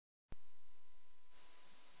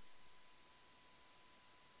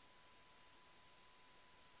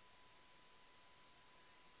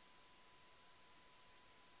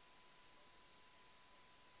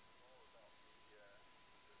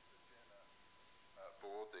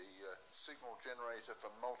the signal generator for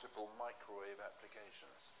multiple microwave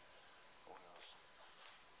applications.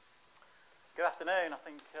 Good afternoon. I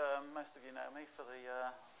think most of you know me. For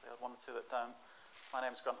the one or two that don't, my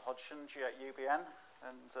name is Hodgson, G8UBN,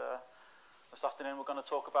 and this afternoon we're going to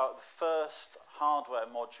talk about the first hardware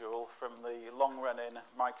module from the long-running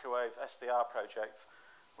microwave SDR project,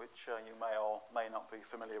 which you may or may not be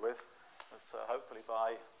familiar with, but hopefully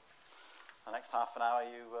by the next half an hour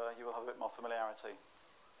you will have a bit more familiarity.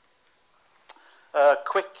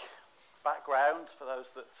 Quick background for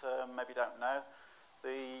those that maybe don't know.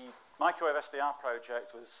 The microwave SDR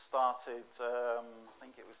project was started, I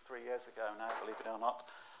think it was 3 years ago now, believe it or not.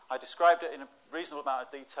 I described it in a reasonable amount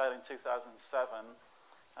of detail in 2007,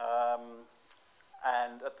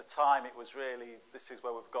 and at the time it was really, this is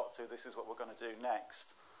where we've got to, this is what we're going to do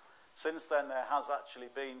next. Since then there has actually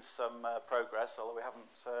been some progress, although we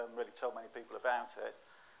haven't really told many people about it,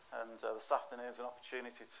 and this afternoon is an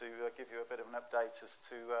opportunity to give you a bit of an update as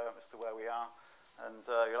to where we are. And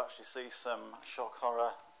you'll actually see some shock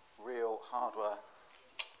horror real hardware.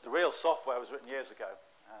 The real software was written years ago.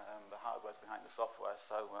 The hardware's behind the software.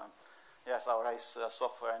 So yes, our ace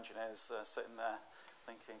software engineers sitting there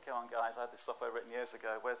thinking, come on guys, I had this software written years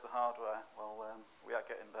ago. Where's the hardware? Well, we are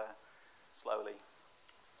getting there slowly.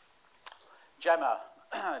 GeMMA,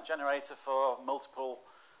 generator for multiple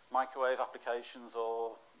microwave applications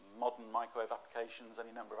or modern microwave applications,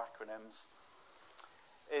 any number of acronyms,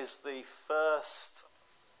 is the first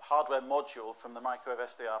hardware module from the microwave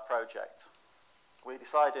SDR project. We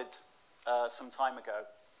decided some time ago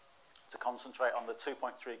to concentrate on the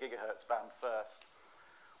 2.3 gigahertz band first.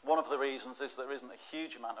 One of the reasons is there isn't a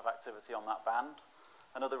huge amount of activity on that band.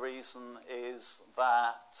 Another reason is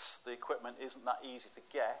that the equipment isn't that easy to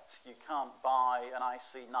get. You can't buy an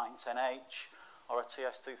IC910H or a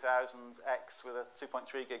TS2000X with a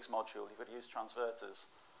 2.3 gigs module. You've got to use transverters.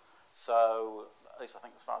 So, at least I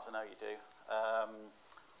think as far as I know you do.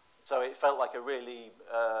 So it felt like a really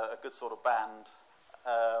a good sort of band.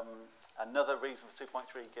 Another reason for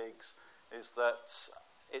 2.3 gigs is that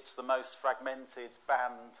it's the most fragmented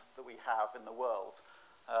band that we have in the world.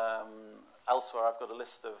 Elsewhere I've got a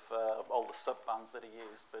list of all the sub-bands that are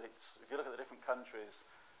used, but it's, if you look at the different countries,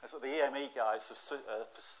 so the EME guys have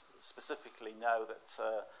specifically know that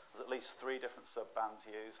there's at least 3 different sub-bands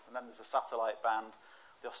used, and then there's a satellite band.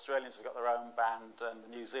 The Australians have got their own band, and the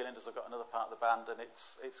New Zealanders have got another part of the band, and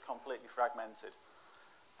it's completely fragmented.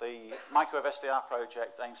 The microwave SDR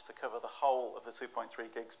project aims to cover the whole of the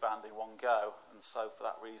 2.3 gigs band in one go, and so for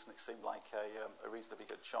that reason it seemed like a reasonably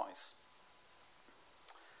good choice.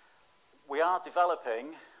 We are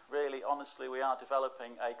developing, really honestly, we are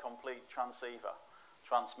developing a complete transceiver.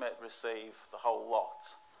 Transmit, receive, the whole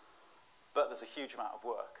lot. But there's a huge amount of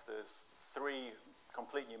work. There's 3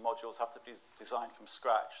 complete new modules have to be designed from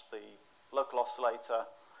scratch: the local oscillator,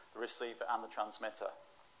 the receiver, and the transmitter.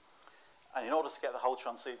 And in order to get the whole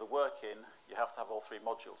transceiver working, you have to have all 3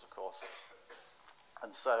 modules, of course.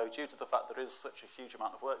 And so, due to the fact there is such a huge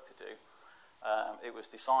amount of work to do, it was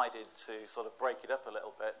decided to sort of break it up a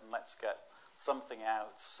little bit and let's get something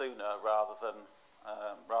out sooner rather than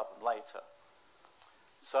later.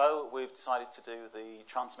 So we've decided to do the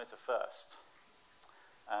transmitter first.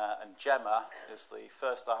 And GeMMA is the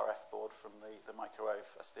first RF board from the microwave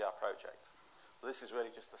SDR project. So this is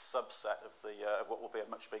really just a subset of what will be a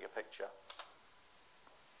much bigger picture.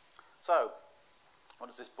 So, what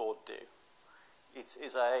does this board do? It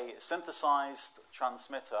is a synthesized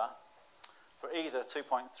transmitter for either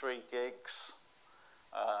 2.3 gigs,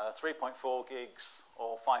 3.4 gigs,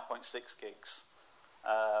 or 5.6 gigs.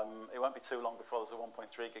 It won't be too long before there's a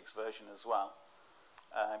 1.3 gigs version as well.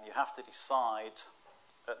 You have to decide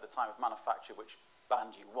at the time of manufacture which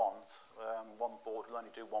band you want. One board will only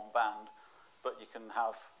do one band, but you can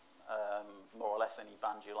have more or less any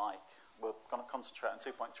band you like. We're going to concentrate on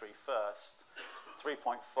 2.3 first.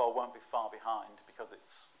 3.4 won't be far behind because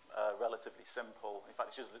it's relatively simple. In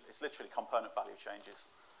fact, it's literally component value changes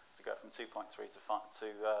to go from 2.3 to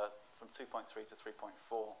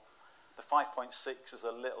 3.4. The 5.6 is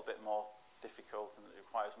a little bit more difficult and it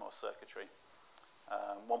requires more circuitry.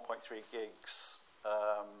 1.3 gigs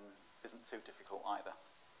isn't too difficult either.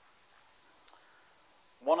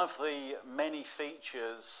 One of the many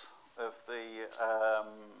features of the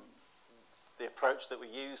approach that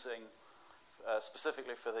we're using,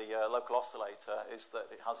 specifically for the local oscillator, is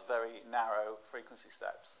that it has very narrow frequency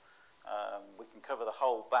steps. We can cover the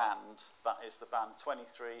whole band, that is the band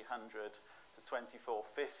 2300 to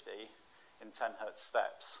 2450 in 10 hertz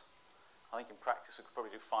steps. I think in practice we could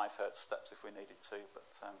probably do 5 hertz steps if we needed to, but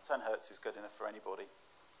 10 hertz is good enough for anybody.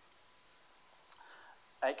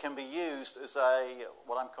 It can be used as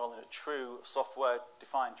what I'm calling a true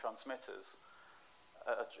software-defined transmitters.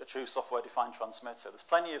 A true software-defined transmitter. There's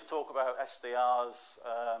plenty of talk about SDRs,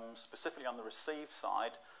 specifically on the receive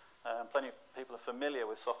side. Plenty of people are familiar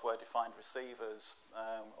with software-defined receivers,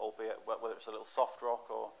 albeit whether it's a little soft rock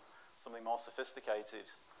or something more sophisticated.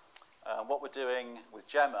 What we're doing with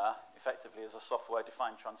GeMMA, effectively, is a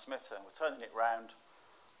software-defined transmitter. And we're turning it round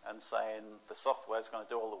and saying the software is going to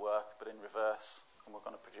do all the work, but in reverse, and we're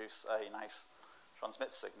going to produce a nice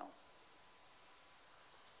transmit signal.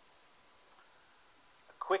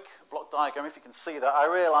 Quick block diagram, if you can see that. I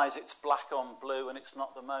realise it's black on blue and it's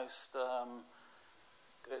not the most,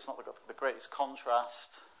 it's not the greatest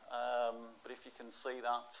contrast, but if you can see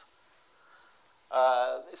that.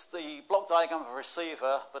 It's the block diagram of a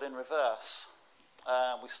receiver, but in reverse.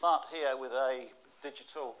 We start here with a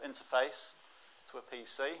digital interface to a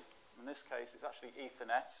PC. In this case, it's actually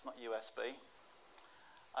Ethernet, it's not USB.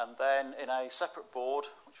 And then in a separate board,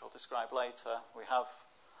 which I'll describe later, we have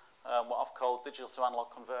what I've called digital to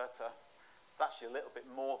analog converter. It's actually a little bit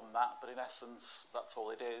more than that, but in essence, that's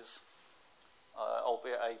all it is,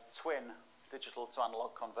 albeit a twin digital to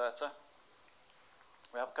analog converter.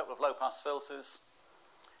 We have a couple of low-pass filters,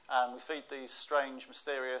 and we feed these strange,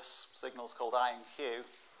 mysterious signals called I and Q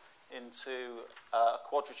into a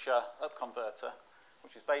quadrature up converter,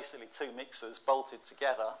 which is basically two mixers bolted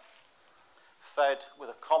together, fed with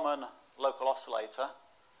a common local oscillator.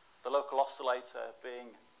 The local oscillator being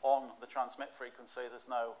on the transmit frequency, there's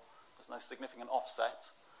no significant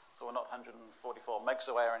offset, so we're not 144 megs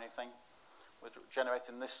away or anything. We're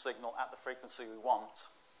generating this signal at the frequency we want.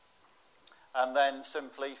 And then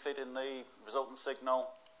simply feed in the resultant signal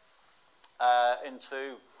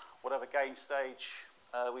into whatever gain stage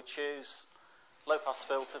we choose, low pass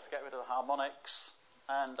filter to get rid of the harmonics,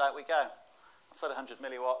 and out we go. I've said 100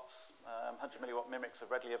 milliwatts. 100 milliwatt mimics are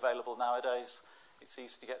readily available nowadays. It's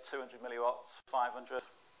easy to get 200 milliwatts, 500,000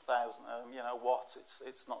 watts.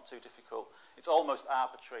 It's not too difficult. It's almost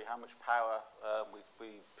arbitrary how much power we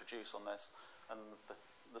produce on this, and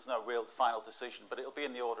there's no real final decision, but it'll be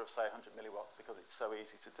in the order of, say, 100 milliwatts because it's so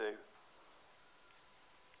easy to do.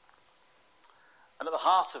 And at the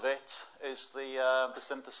heart of it is the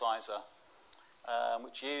synthesizer,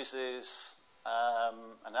 which uses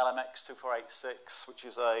an LMX2486, which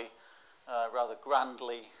is a rather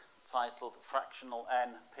grandly titled fractional N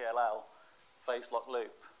PLL phase lock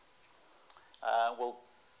loop. We're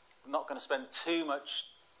not going to spend too much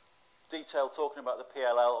detail talking about the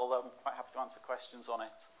PLL, although I'm quite happy to answer questions on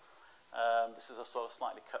it. This is a sort of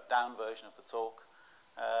slightly cut down version of the talk.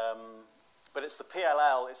 But it's the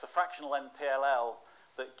PLL, it's the fractional N PLL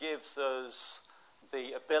that gives us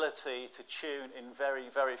the ability to tune in very,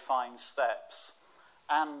 very fine steps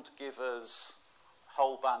and give us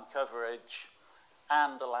whole band coverage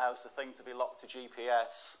and allows the thing to be locked to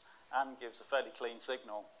GPS and gives a fairly clean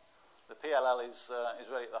signal. The PLL is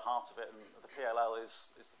really at the heart of it, and the PLL is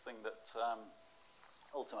the thing that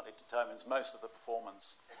ultimately determines most of the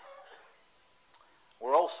performance.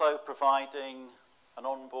 We're also providing an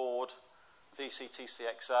onboard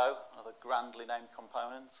VCTCXO, another grandly named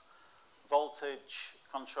component, voltage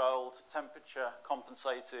controlled, temperature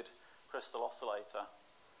compensated crystal oscillator.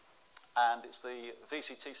 And it's the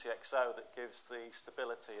VCTCXO that gives the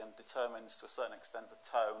stability and determines to a certain extent the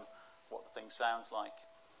tone, what the thing sounds like.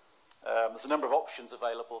 There's a number of options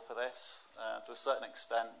available for this. To a certain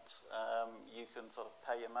extent, you can sort of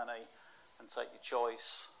pay your money and take your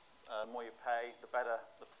choice. The more you pay, the better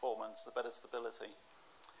the performance, the better stability.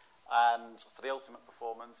 And for the ultimate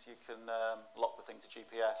performance, you can lock the thing to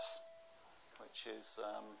GPS, which is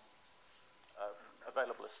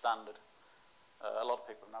available as standard. A lot of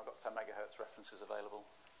people have now got 10 megahertz references available.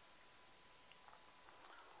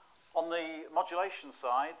 On the modulation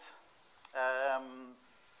side,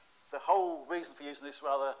 the whole reason for using this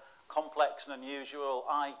rather complex and unusual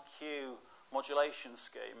IQ modulation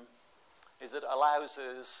scheme is that it allows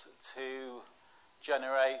us to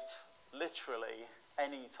generate literally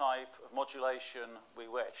any type of modulation we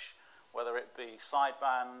wish, whether it be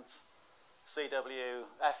sideband, CW,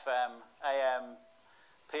 FM, AM,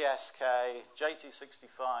 PSK,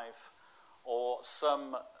 JT65, or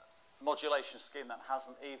some modulation scheme that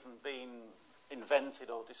hasn't even been invented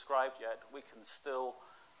or described yet. We can still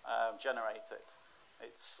generate it.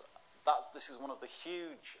 This is one of the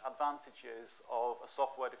huge advantages of a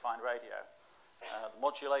software-defined radio. The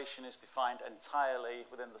modulation is defined entirely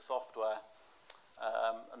within the software,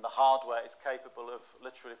 and the hardware is capable of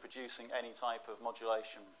literally producing any type of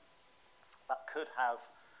modulation. That could have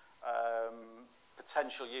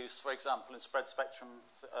potential use, for example, in spread spectrum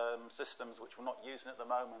systems, which we're not using at the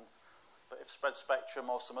moment, if spread spectrum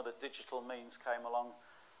or some other digital means came along,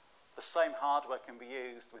 the same hardware can be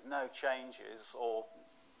used with no changes, or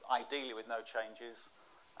ideally with no changes,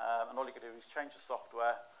 and all you can do is change the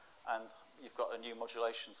software and you've got a new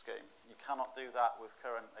modulation scheme. You cannot do that with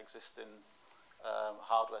current existing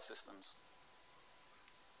hardware systems.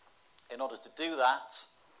 In order to do that,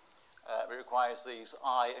 it requires these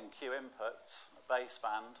I and Q inputs, a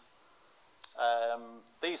baseband.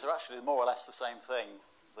 These are actually more or less the same thing.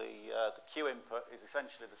 The Q input is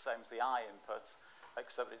essentially the same as the I input,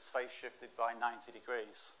 except it's phase shifted by 90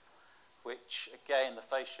 degrees, which, again, the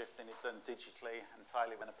phase shifting is done digitally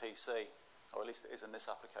entirely with a PC, or at least it is in this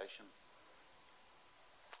application.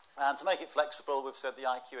 And to make it flexible, we've said the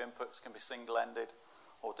IQ inputs can be single-ended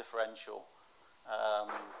or differential.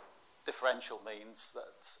 Differential means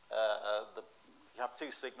that you have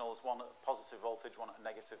two signals, one at positive voltage, one at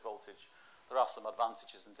negative voltage. There are some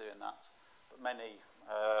advantages in doing that, but many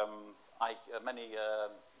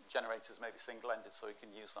generators may be single-ended, so you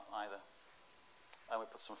can use that either. And we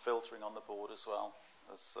put some filtering on the board as well,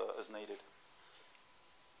 as needed.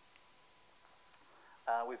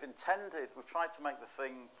 We've tried to make the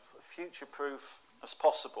thing future-proof as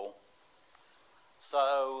possible.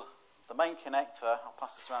 So the main connector, I'll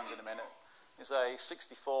pass this around in a minute, is a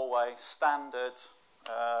 64-way standard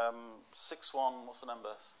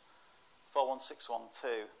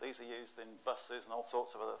 41612. These are used in buses and all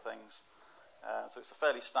sorts of other things. So it's a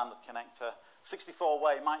fairly standard connector.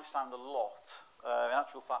 64-way might sound a lot. In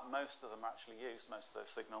actual fact, most of them are actually used, most of those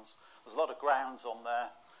signals. There's a lot of grounds on there.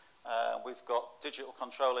 We've got digital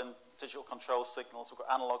control signals. We've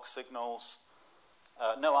got analog signals.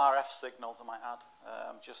 No RF signals, I might add.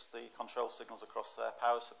 Just the control signals across there.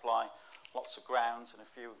 Power supply, lots of grounds, and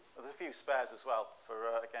there's a few spares as well for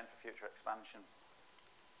future expansion.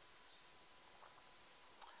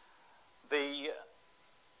 The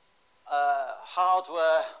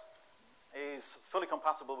hardware is fully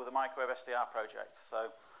compatible with the microwave SDR project.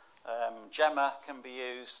 So GeMMA can be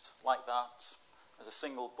used like that as a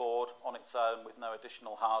single board on its own with no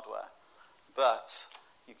additional hardware. But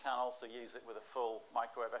you can also use it with a full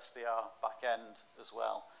microwave SDR back end as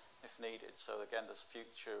well, if needed. So again, there's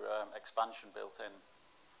future expansion built in.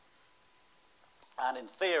 And in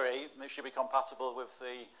theory, it should be compatible with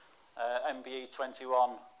the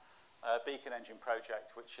MBE21 beacon engine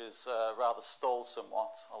project, which is rather stalled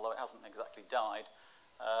somewhat, although it hasn't exactly died.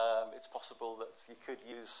 It's possible that you could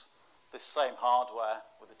use this same hardware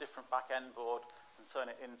with a different back-end board and turn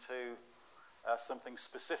it into something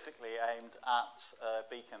specifically aimed at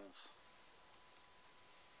beacons.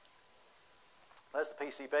 There's the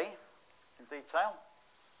PCB in detail.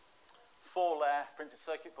 4-layer printed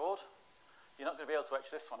circuit board. You're not going to be able to etch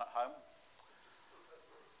this one at home.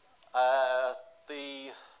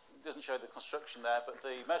 It doesn't show the construction there, but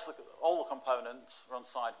all the components are on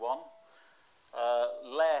side 1.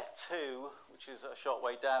 Layer 2, which is a short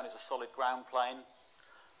way down, is a solid ground plane.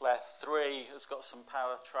 Layer 3 has got some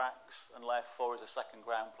power tracks, and layer 4 is a second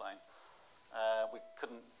ground plane. We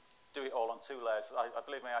couldn't do it all on 2 layers.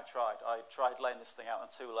 Believe me, I tried. I tried laying this thing out on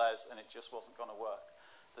 2 layers, and it just wasn't going to work.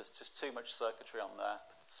 There's just too much circuitry on there,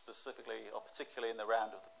 specifically or particularly in the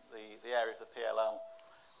round of the area of the PLL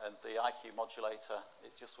and the IQ modulator.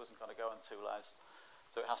 It just wasn't going to go on 2 layers,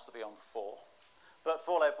 so it has to be on 4. But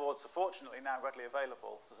 4-layer boards are fortunately now readily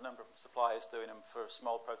available. There's a number of suppliers doing them for a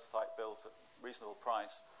small prototype build at reasonable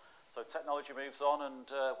price. So technology moves on, and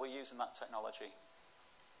we're using that technology.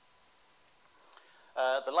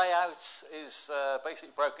 The layout is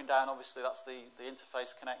basically broken down. Obviously, that's the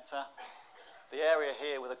interface connector. The area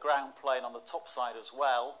here with a ground plane on the top side as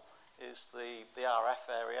well is the RF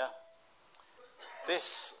area.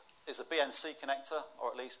 This is a BNC connector,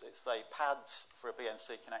 or at least it's the pads for a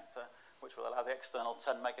BNC connector, which will allow the external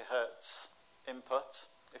 10 megahertz input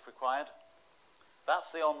if required.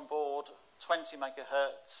 That's the onboard 20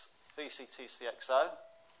 megahertz VCTCXO.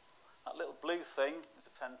 That little blue thing is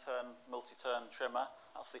a 10-turn multi-turn trimmer.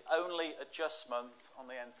 That's the only adjustment on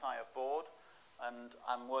the entire board, and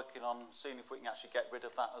I'm working on seeing if we can actually get rid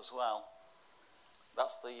of that as well.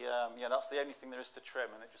 That's the only thing there is to trim,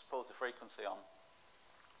 and it just pulls the frequency on.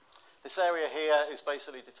 This area here is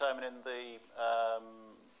basically determining the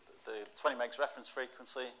 20 megs reference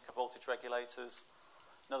frequency, voltage regulators,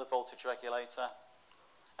 another voltage regulator,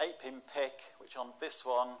 8-pin PIC, which on this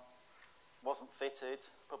one wasn't fitted,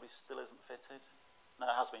 probably still isn't fitted. No,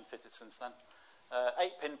 it has been fitted since then.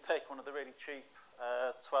 8-pin PIC, one of the really cheap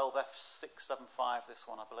 12F675, this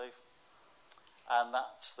one I believe. And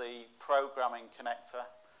that's the programming connector,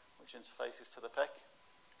 which interfaces to the PIC.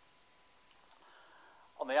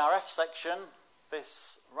 On the RF section,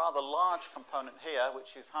 This rather large component here,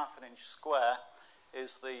 which is 1/2 inch square,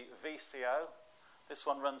 is the VCO. This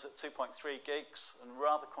one runs at 2.3 gigs and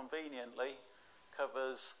rather conveniently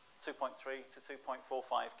covers 2.3 to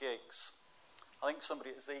 2.45 gigs. I think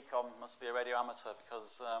somebody at ZCOM must be a radio amateur,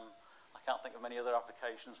 because I can't think of many other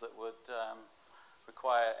applications that would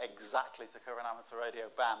require exactly to cover an amateur radio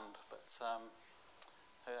band, but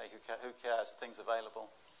hey, who cares? Things available.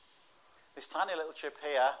 This tiny little chip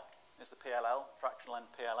here is the PLL, fractional end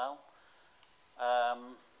PLL.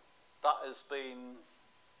 That has been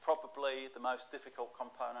probably the most difficult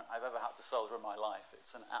component I've ever had to solder in my life.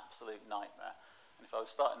 It's an absolute nightmare. And if I was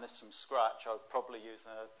starting this from scratch, I would probably use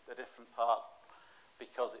a different part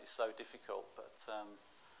because it's so difficult. But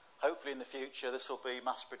hopefully in the future this will be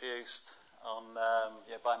mass produced on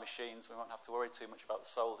by machines. We won't have to worry too much about the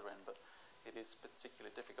soldering, but it is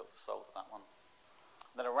particularly difficult to solder that one.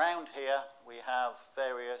 Then around here we have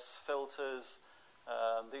various filters.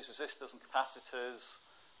 These resistors and capacitors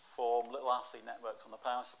form little RC networks on the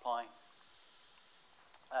power supply.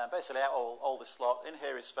 Basically all this slot in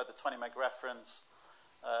here is fed the 20 meg reference.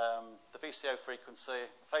 The VCO frequency,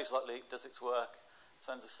 phase lock leak does its work,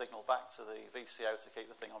 sends a signal back to the VCO to keep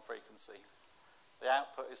the thing on frequency. The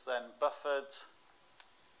output is then buffered.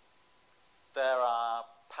 There are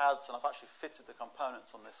pads, and I've actually fitted the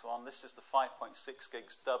components on this one. This is the 5.6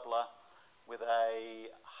 gigs doubler with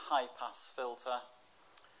a high pass filter.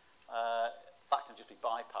 That can just be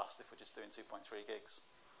bypassed if we're just doing 2.3 gigs.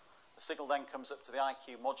 The signal then comes up to the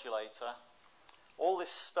IQ modulator. All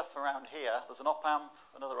this stuff around here, there's an op-amp,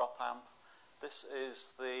 another op-amp. This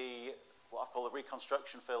is what I've called the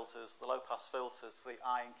reconstruction filters, the low-pass filters for the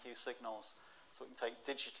I and Q signals. So we can take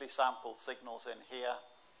digitally sampled signals in here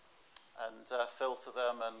and filter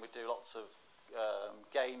them, and we do lots of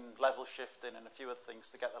gain level shifting and a few other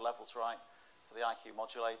things to get the levels right for the IQ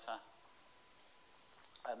modulator.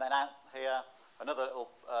 And then out here, another little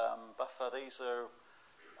buffer. These are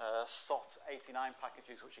SOT89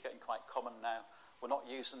 packages, which are getting quite common now. We're not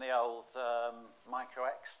using the old Micro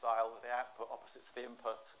X style with the output opposite to the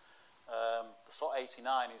input. The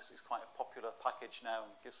SOT89 is quite a popular package now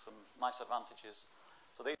and gives some nice advantages.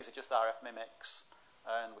 So these are just RF mimics,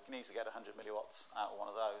 and we can easily get 100 milliwatts out of one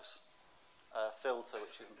of those. Filter,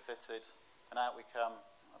 which isn't fitted, and out we come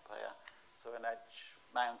up here to an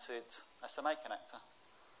edge-mounted SMA connector.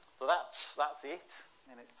 So that's it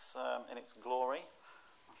in its glory.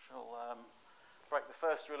 I shall break the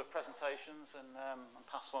first rule of presentations and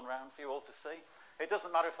pass one round for you all to see. It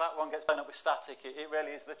doesn't matter if that one gets blown up with static. It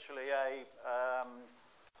really is literally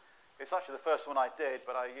it's actually the first one I did,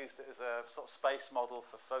 but I used it as a sort of space model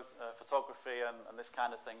for photography and this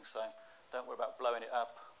kind of thing. So don't worry about blowing it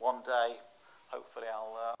up. One day, hopefully,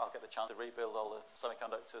 I'll get the chance to rebuild all the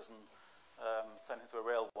semiconductors and turn it into a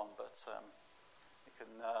real one. But you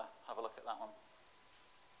can have a look at that one.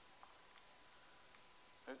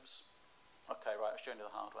 Oops. Okay, right. I've shown you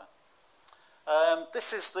the hardware.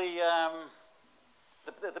 This is the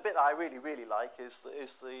bit that I really like is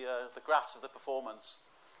the graphs of the performance.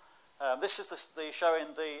 This is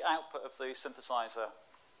showing the output of the synthesizer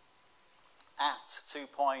at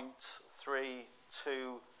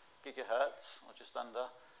 2.32 gigahertz, or just under.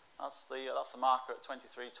 That's the marker at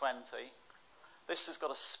 2320. This has got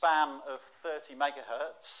a span of 30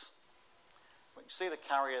 megahertz. We can see the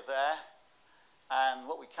carrier there, and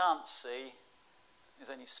what we can't see is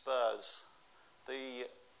any spurs. The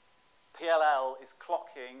PLL is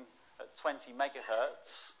clocking at 20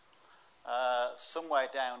 megahertz. Somewhere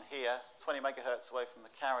down here, 20 megahertz away from the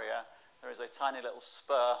carrier, there is a tiny little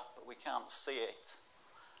spur, but we can't see it.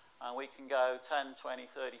 And we can go 10, 20,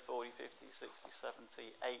 30, 40, 50, 60,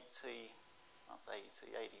 70, 80, that's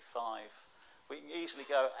 80, 85. We can easily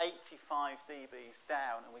go 85 dBs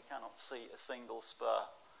down and we cannot see a single spur,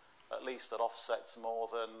 at least that offsets more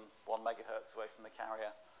than 1 megahertz away from the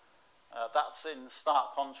carrier. That's in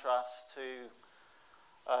stark contrast to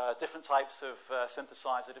different types of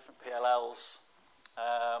synthesizer, different PLLs,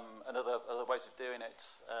 and other ways of doing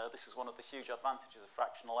it. This is one of the huge advantages of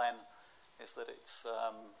fractional N, is that it's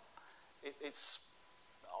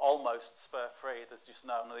almost spur-free. There's just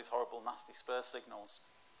none of these horrible, nasty spur signals.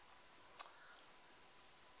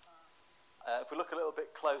 If we look a little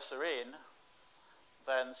bit closer in,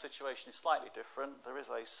 then the situation is slightly different. There is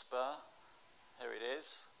a spur, here it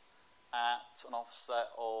is, at an offset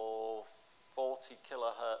of 40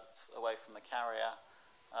 kilohertz away from the carrier.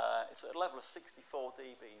 It's at a level of 64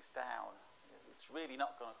 dBs down. It's really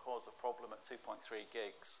not going to cause a problem at 2.3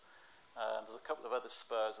 gigs. There's a couple of other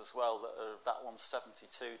spurs as well. That one's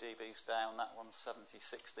 72 dBs down, that one's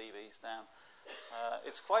 76 dBs down.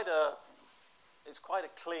 It's quite a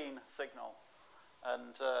clean signal.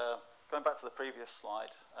 And going back to the previous slide,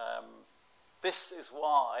 this is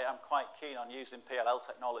why I'm quite keen on using PLL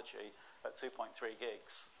technology at 2.3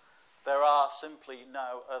 gigs. There are simply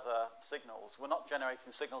no other signals. We're not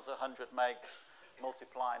generating signals at 100 megs,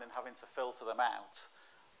 multiplying and having to filter them out.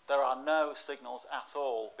 There are no signals at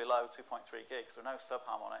all below 2.3 gigs. There are no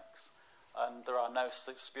subharmonics. And there are no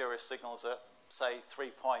spurious signals at, say,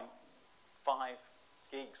 3.5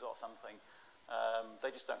 gigs or something.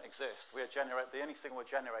 They just don't exist. The only signal we're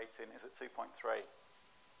generating is at 2.3.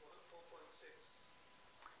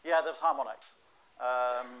 Yeah, there's harmonics.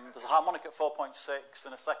 There's a harmonic at 4.6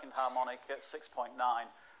 and a second harmonic at 6.9.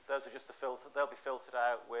 Those are just the filter. They'll be filtered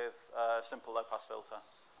out with a simple low-pass filter.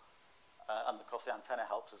 And of course the antenna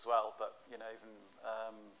helps as well, but even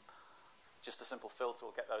just a simple filter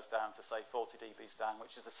will get those down to, say, 40 dBs down,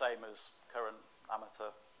 which is the same as current amateur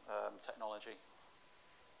technology.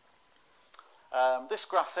 This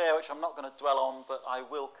graph here, which I'm not going to dwell on, but I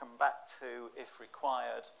will come back to if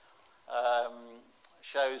required,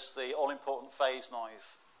 shows the all-important phase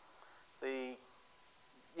noise.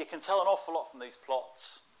 You can tell an awful lot from these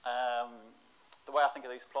plots. The way I think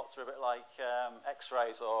of these plots are a bit like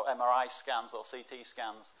X-rays or MRI scans or CT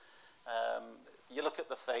scans. You look at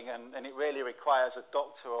the thing and it really requires a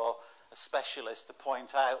doctor or a specialist to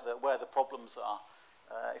point out that where the problems are.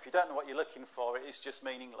 If you don't know what you're looking for, it is just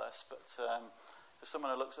meaningless. But for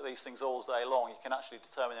someone who looks at these things all day long, you can actually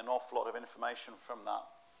determine an awful lot of information from that.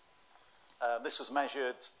 This was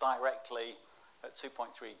measured directly at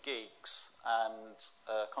 2.3 gigs, and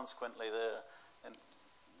consequently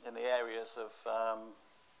in the areas of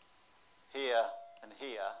here and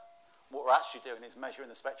here, what we're actually doing is measuring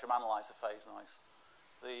the spectrum analyzer phase noise.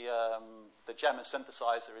 The GeMMA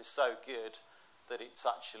synthesizer is so good that it's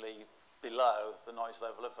actually below the noise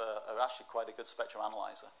level of actually quite a good spectrum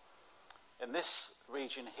analyzer. In this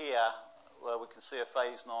region here, where we can see a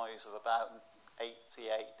phase noise of about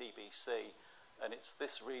 88 dBc, and it's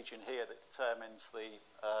this region here that determines the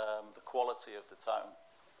quality of the tone.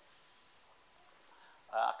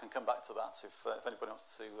 I can come back to that if anybody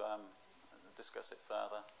wants to discuss it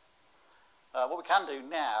further. What we can do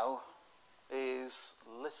now is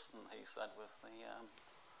listen, he said, with the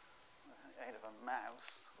aid of a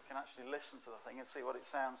mouse. We can actually listen to the thing and see what it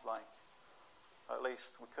sounds like. Or at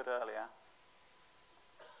least we could earlier.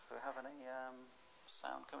 Do we have any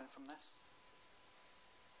sound coming from this?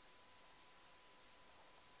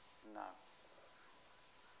 No.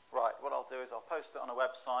 Right, what I'll do is I'll post it on a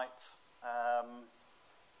website.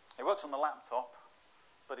 It works on the laptop,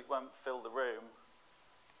 but it won't fill the room.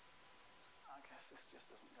 I guess this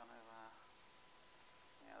just isn't going to...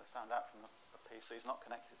 the sound out from the PC is not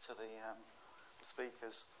connected to the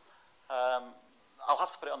speakers. I'll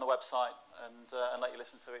have to put it on the website and let you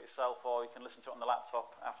listen to it yourself, or you can listen to it on the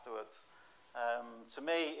laptop afterwards. To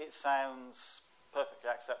me, it sounds perfectly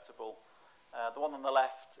acceptable. The one on the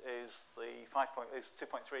left is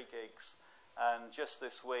 2.3 gigs, and just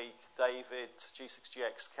this week, David,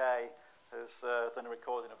 G6GXK, has done a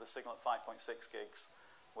recording of the signal at 5.6 gigs,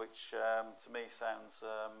 which to me sounds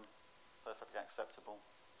perfectly acceptable.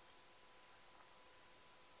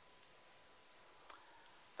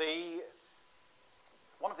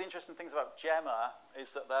 One of the interesting things about GeMMA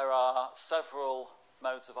is that there are several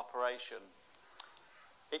modes of operation.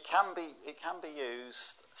 It can be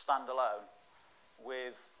used standalone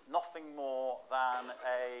with nothing more than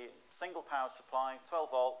a single power supply,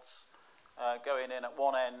 12 volts, going in at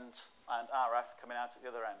one end and RF coming out at the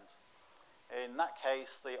other end. In that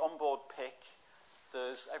case, the onboard PIC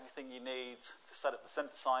does everything you need to set up the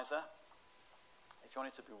synthesizer. If you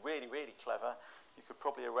want it to be really, really clever, you could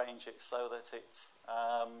probably arrange it so that it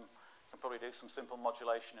can probably do some simple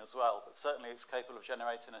modulation as well. But certainly it's capable of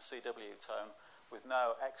generating a CW tone with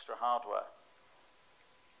no extra hardware.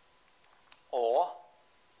 Or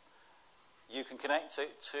you can connect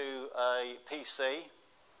it to a PC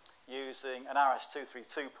using an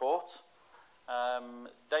RS232 port.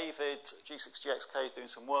 David, G6GXK, is doing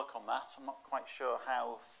some work on that. I'm not quite sure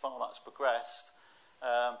how far that's progressed.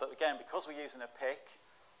 But again, because we're using a PIC,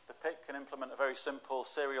 the PIC can implement a very simple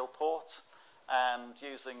serial port, and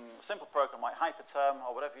using a simple program like Hyperterm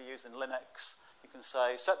or whatever you use in Linux, you can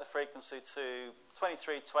say set the frequency to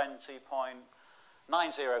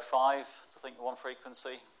 2320.905 to think of one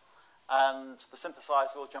frequency, and the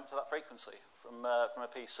synthesizer will jump to that frequency from a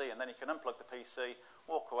PC, and then you can unplug the PC,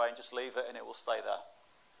 walk away and just leave it, and it will stay there.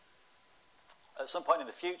 At some point in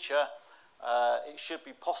the future, it should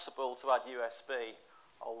be possible to add USB,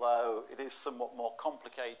 although it is somewhat more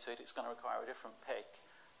complicated. It's going to require a different PIC.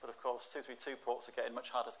 But of course, 232 ports are getting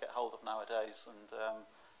much harder to get hold of nowadays, and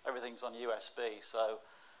everything's on USB. So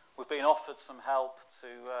we've been offered some help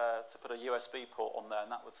to put a USB port on there,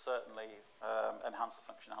 and that would certainly enhance the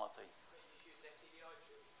functionality.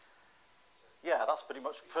 Yeah, that's pretty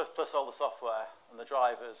much plus all the software and the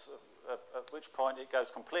drivers. At which point it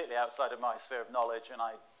goes completely outside of my sphere of knowledge, and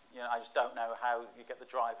I just don't know how you get the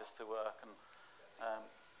drivers to work. And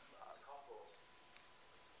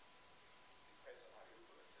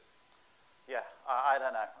yeah, I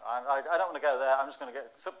don't know. I don't want to go there. I'm just going to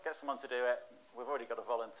get someone to do it. We've already got a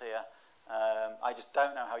volunteer. I just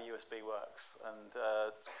don't know how USB works, and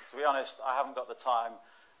to be honest, I haven't got the time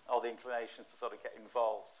or the inclination to sort of get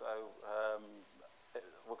involved. So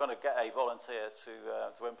we're going to get a volunteer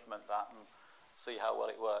to implement that and see how well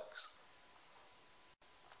it works.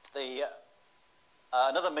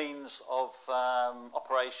 Another means of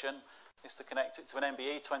operation is to connect it to an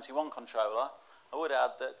MBE21 controller. I would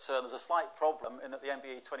add that there's a slight problem in that the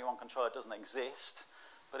MBE21 controller doesn't exist,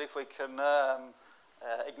 but if we can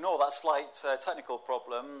ignore that slight technical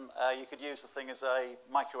problem, you could use the thing as a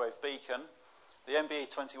microwave beacon. The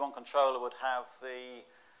MBE21 controller would have the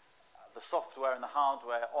software and the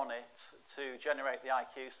hardware on it to generate the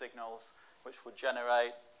IQ signals, which would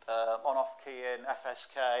generate on-off key-in,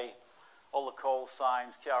 FSK, all the call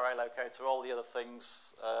signs, QRA locator, all the other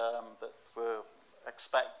things that we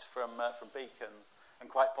expect from beacons, and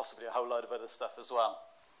quite possibly a whole load of other stuff as well.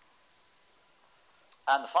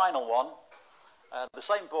 And the final one, the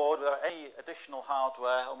same board without any additional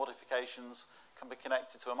hardware or modifications can be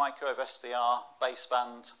connected to a microwave SDR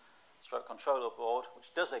baseband stroke controller board,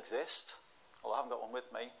 which does exist, although I haven't got one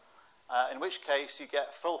with me, in which case you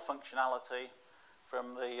get full functionality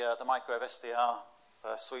from the microwave SDR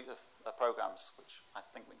suite of programs, which I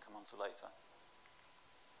think we can come on to later.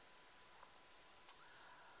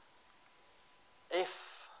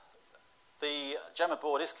 If the GeMMA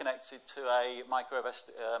board is connected to a microwave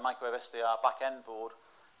SDR back-end board,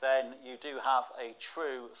 then you do have a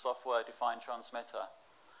true software-defined transmitter.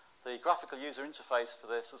 The graphical user interface for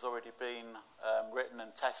this has already been written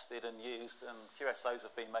and tested and used, and QSOs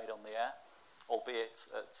have been made on the air, albeit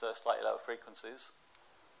at slightly lower frequencies.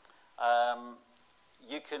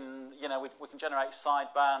 We can generate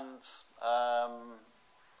sidebands,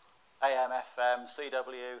 AM, FM,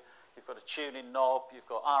 CW. You've got a tuning knob. You've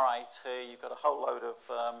got RIT. You've got a whole load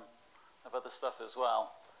of other stuff as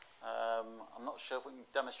well. I'm not sure if we can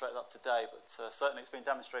demonstrate that today, but certainly it's been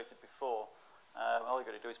demonstrated before. All you've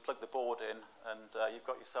got to do is plug the board in, and you've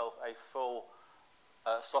got yourself a full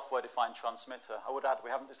software-defined transmitter. I would add we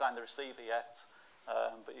haven't designed the receiver yet,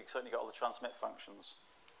 but you've certainly got all the transmit functions.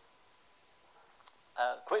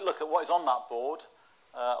 Quick look at what is on that board.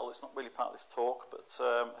 Although it's not really part of this talk, but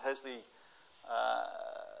here's the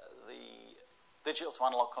digital to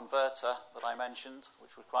analog converter that I mentioned,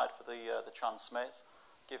 which was required for the transmit,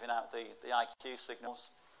 giving out the IQ signals.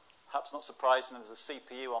 Perhaps not surprising, there's a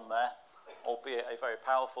CPU on there, albeit a very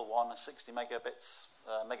powerful one, a 60 megabits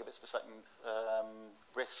per second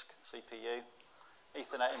RISC CPU,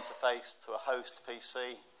 Ethernet interface to a host PC,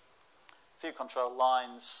 a few control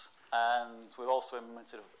lines, and we've also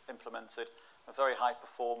implemented a very high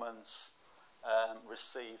performance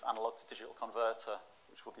receive analog to digital converter,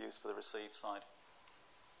 which will be used for the receive side.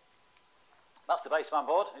 That's the baseband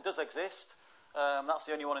board. It does exist. That's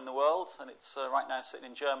the only one in the world, and it's right now sitting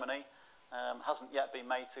in Germany. Hasn't yet been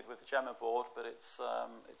mated with the GeMMA board, but it's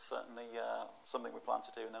certainly something we plan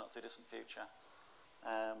to do in the not too distant future.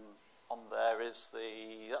 On there is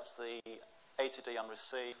that's the A to D on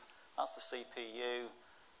receive. That's the CPU.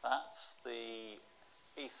 That's the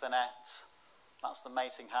Ethernet. That's the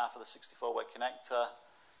mating half of the 64-way connector.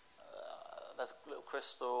 There's a little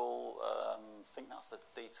crystal. I think that's the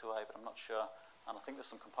D2A, but I'm not sure. And I think there's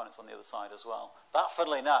some components on the other side as well. That,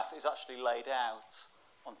 funnily enough, is actually laid out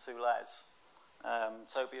on 2 layers.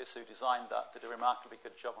 Tobias, who designed that, did a remarkably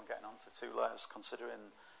good job on getting onto 2 layers, considering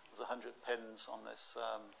there's 100 pins on this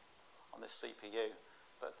CPU.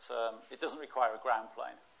 But it doesn't require a ground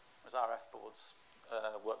plane, whereas RF boards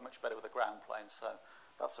work much better with a ground plane. So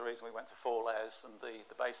that's the reason we went to 4 layers, and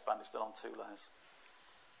the baseband is done on 2 layers.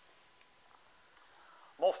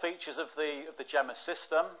 More features of the GeMMA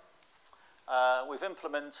system. We've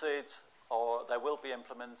implemented, or there will be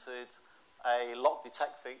implemented, a lock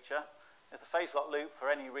detect feature. If the phase lock loop for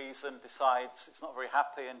any reason decides it's not very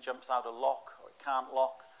happy and jumps out a lock, or it can't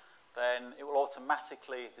lock, then it will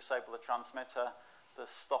automatically disable the transmitter, thus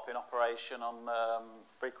stopping operation on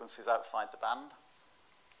frequencies outside the band.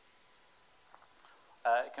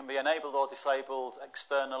 It can be enabled or disabled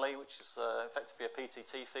externally, which is effectively a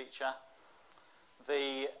PTT feature.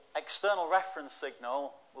 The external reference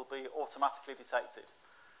signal will be automatically detected.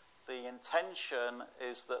 The intention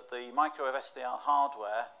is that the microwave SDR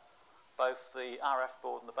hardware both the RF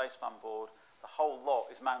board and the baseband board, the whole lot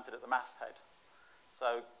is mounted at the masthead.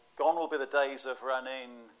 So gone will be the days of running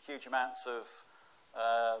huge amounts of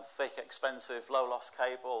thick, expensive, low-loss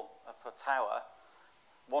cable per tower.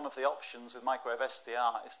 One of the options with microwave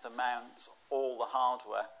SDR is to mount all the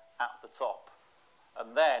hardware at the top.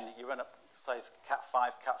 And then you run up, say,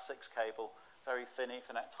 Cat5, Cat6 cable, very thin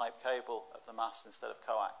Ethernet type cable at the mast instead of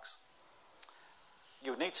coax.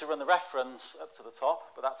 You would need to run the reference up to the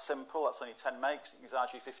top, but that's simple. That's only 10 megs. You use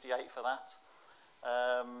RG58 for that.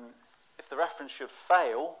 If the reference should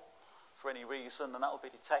fail for any reason, then that will be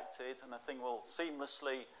detected, and the thing will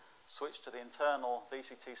seamlessly switch to the internal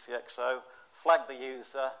VCTCXO, flag the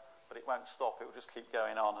user, but it won't stop. It will just keep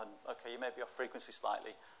going on. And okay, you may be off frequency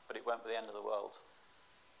slightly, but it won't be the end of the world.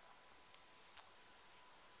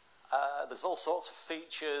 There's all sorts of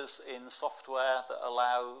features in software that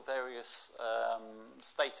allow various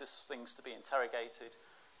status things to be interrogated.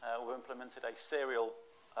 We've implemented a serial,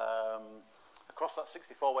 across that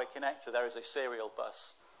 64-way connector there is a serial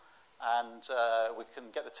bus, and we can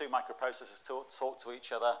get the two microprocessors to talk to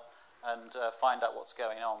each other and find out what's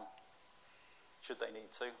going on, should they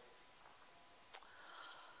need to.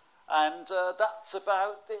 And that's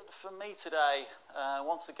about it for me today.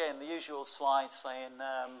 Once again, the usual slide saying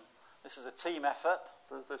this is a team effort.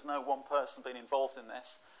 There's no one person being involved in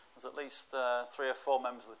this. There's at least 3 or 4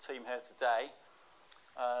 members of the team here today.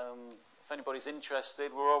 If anybody's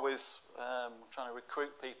interested, we're always trying to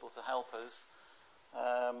recruit people to help us.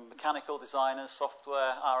 Mechanical designers,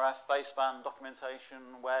 software, RF, baseband, documentation,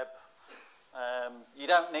 web. You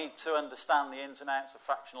don't need to understand the ins and outs of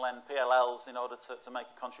fractional N PLLs in order to make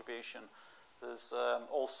a contribution. There's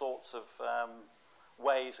all sorts of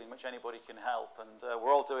ways in which anybody can help, and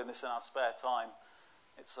we're all doing this in our spare time.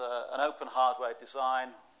 It's an open hardware design,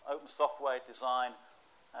 open software design.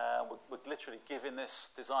 We're literally giving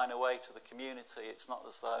this design away to the community. It's not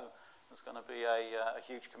as though there's going to be a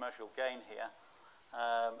huge commercial gain here.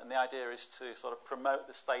 And the idea is to sort of promote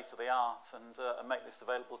the state of the art and make this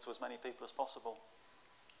available to as many people as possible.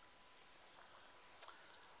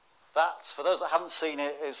 That, for those that haven't seen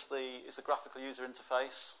it, is the graphical user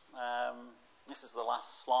interface. This is the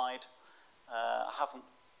last slide.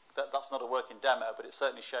 That's not a working demo, but it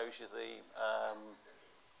certainly shows you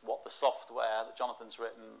what the software that Jonathan's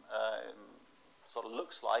written sort of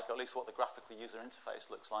looks like, or at least what the graphical user interface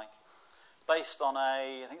looks like. It's based on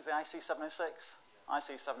I think it's the IC706.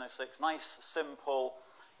 IC706, nice, simple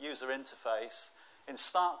user interface, in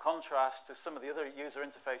stark contrast to some of the other user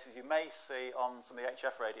interfaces you may see on some of the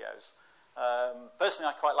HF radios. Personally,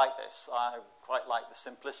 I quite like this. I quite like the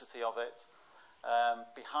simplicity of it.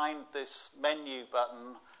 Behind this menu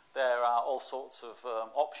button, there are all sorts of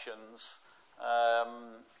options,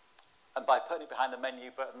 and by putting it behind the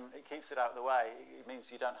menu button, it keeps it out of the way. It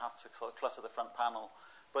means you don't have to sort of clutter the front panel.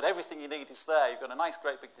 But everything you need is there. You've got a nice,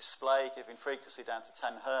 great big display giving frequency down to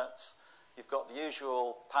 10 hertz. You've got the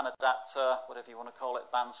usual pan adapter, whatever you want to call it,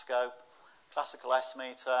 band scope, classical S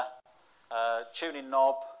meter, tuning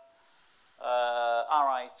knob,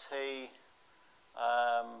 RIT,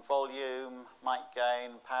 volume, mic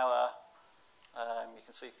gain, power. You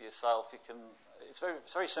can see for yourself.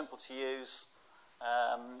 It's very simple to use.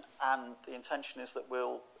 And the intention is that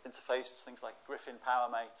we'll interface to things like Griffin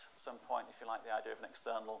PowerMate at some point, if you like the idea of an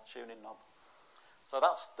external tuning knob. So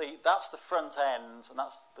that's the front end, and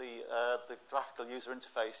that's the graphical user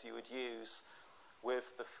interface you would use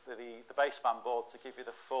with the baseband board to give you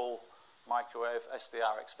the full microwave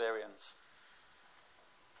SDR experience.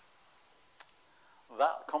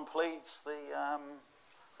 That completes the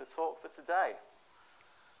talk for today.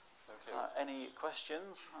 Okay. Any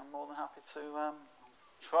questions? I'm more than happy to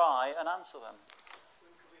try and answer them.